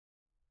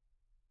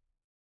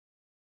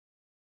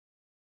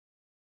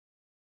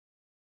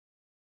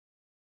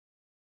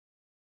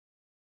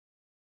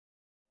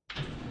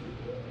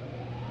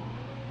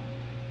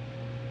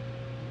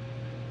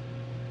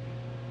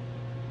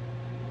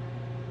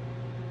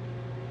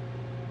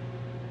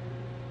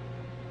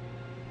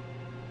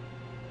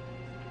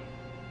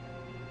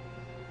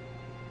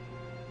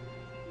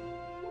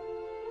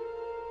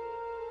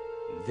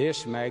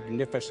This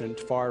magnificent,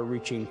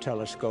 far-reaching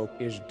telescope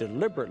is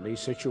deliberately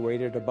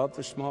situated above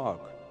the smog,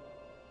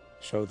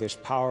 so this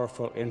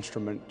powerful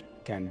instrument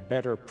can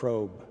better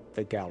probe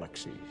the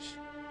galaxies.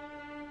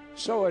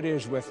 So it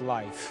is with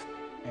life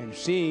and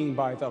seeing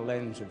by the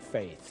lens of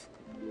faith.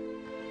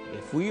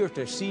 If we are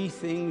to see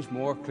things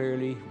more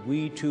clearly,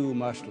 we too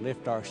must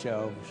lift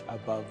ourselves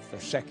above the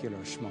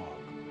secular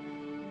smog.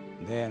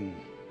 Then,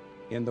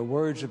 in the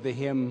words of the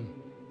hymn,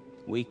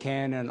 we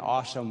can in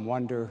awesome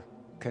wonder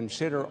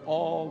consider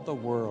all the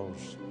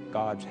worlds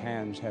God's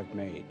hands have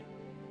made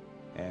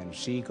and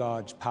see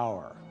God's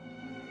power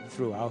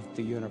throughout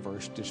the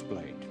universe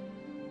displayed.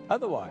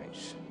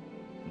 Otherwise,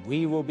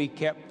 we will be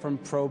kept from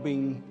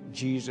probing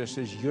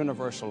Jesus'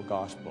 universal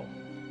gospel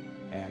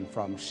and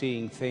from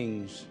seeing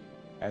things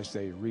as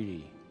they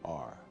really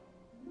are.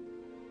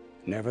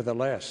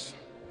 Nevertheless,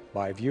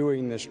 by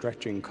viewing the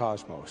stretching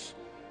cosmos,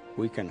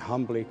 we can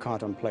humbly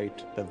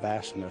contemplate the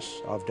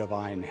vastness of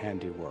divine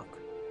handiwork.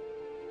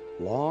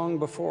 Long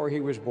before he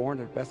was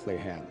born at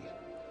Bethlehem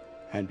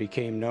and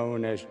became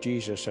known as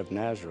Jesus of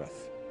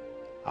Nazareth,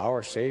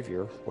 our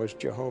Savior was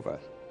Jehovah.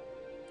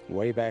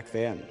 Way back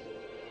then,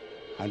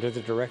 under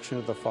the direction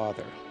of the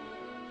Father,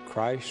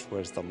 Christ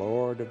was the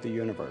Lord of the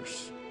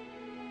universe,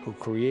 who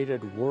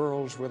created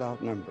worlds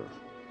without number,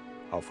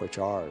 of which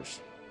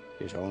ours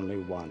is only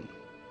one.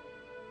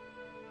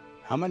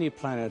 How many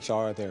planets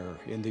are there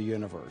in the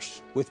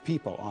universe with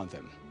people on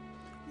them?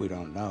 We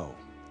don't know.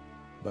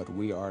 But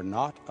we are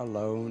not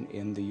alone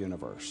in the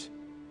universe.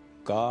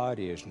 God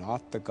is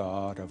not the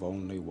God of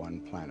only one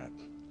planet.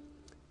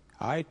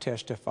 I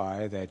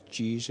testify that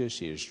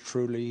Jesus is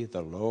truly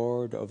the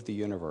Lord of the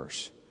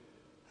universe,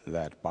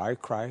 that by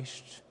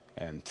Christ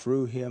and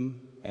through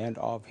him and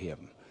of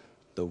him,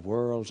 the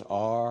worlds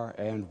are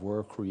and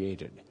were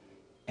created,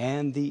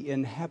 and the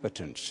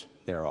inhabitants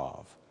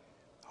thereof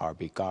are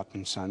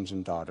begotten sons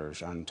and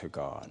daughters unto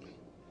God.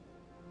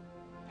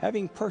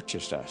 Having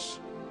purchased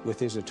us with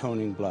his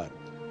atoning blood,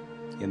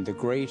 in the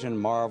great and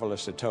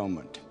marvelous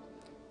atonement,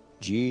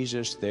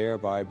 Jesus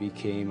thereby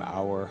became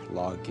our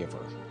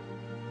lawgiver.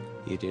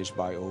 It is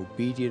by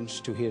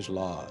obedience to his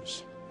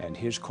laws and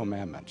his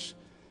commandments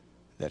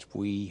that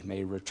we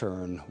may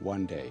return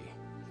one day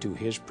to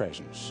his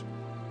presence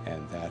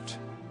and that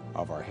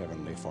of our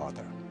Heavenly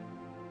Father.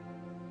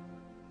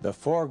 The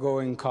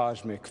foregoing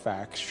cosmic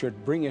facts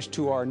should bring us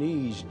to our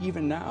knees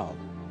even now,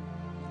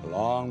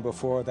 long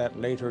before that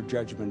later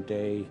judgment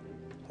day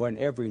when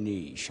every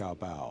knee shall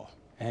bow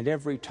and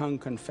every tongue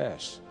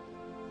confess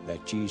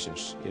that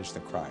Jesus is the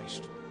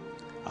Christ.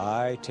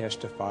 I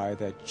testify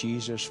that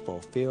Jesus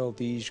fulfilled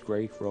these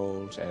great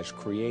roles as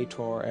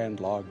Creator and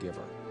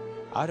Lawgiver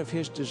out of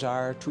his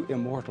desire to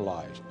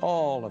immortalize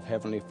all of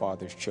Heavenly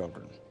Father's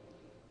children,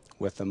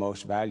 with the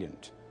most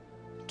valiant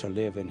to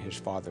live in his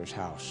Father's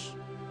house,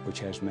 which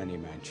has many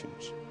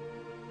mansions.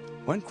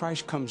 When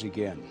Christ comes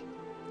again,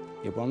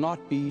 it will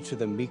not be to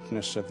the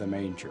meekness of the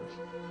manger.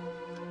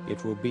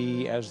 It will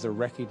be as the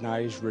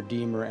recognized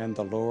Redeemer and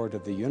the Lord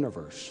of the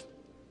universe.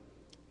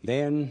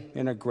 Then,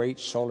 in a great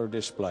solar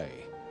display,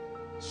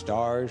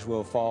 stars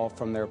will fall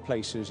from their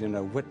places in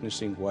a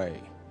witnessing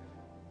way,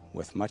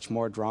 with much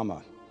more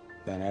drama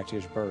than at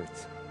his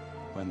birth,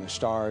 when the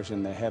stars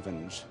in the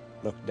heavens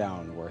looked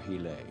down where he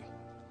lay.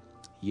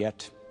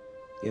 Yet,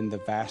 in the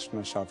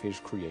vastness of his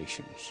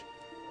creations,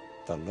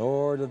 the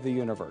Lord of the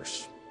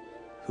universe,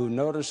 who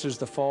notices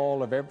the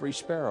fall of every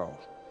sparrow,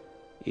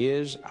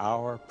 is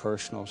our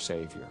personal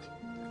Savior,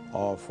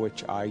 of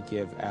which I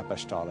give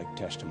apostolic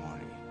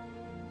testimony.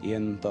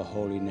 In the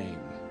holy name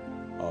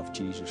of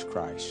Jesus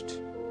Christ,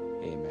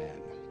 amen.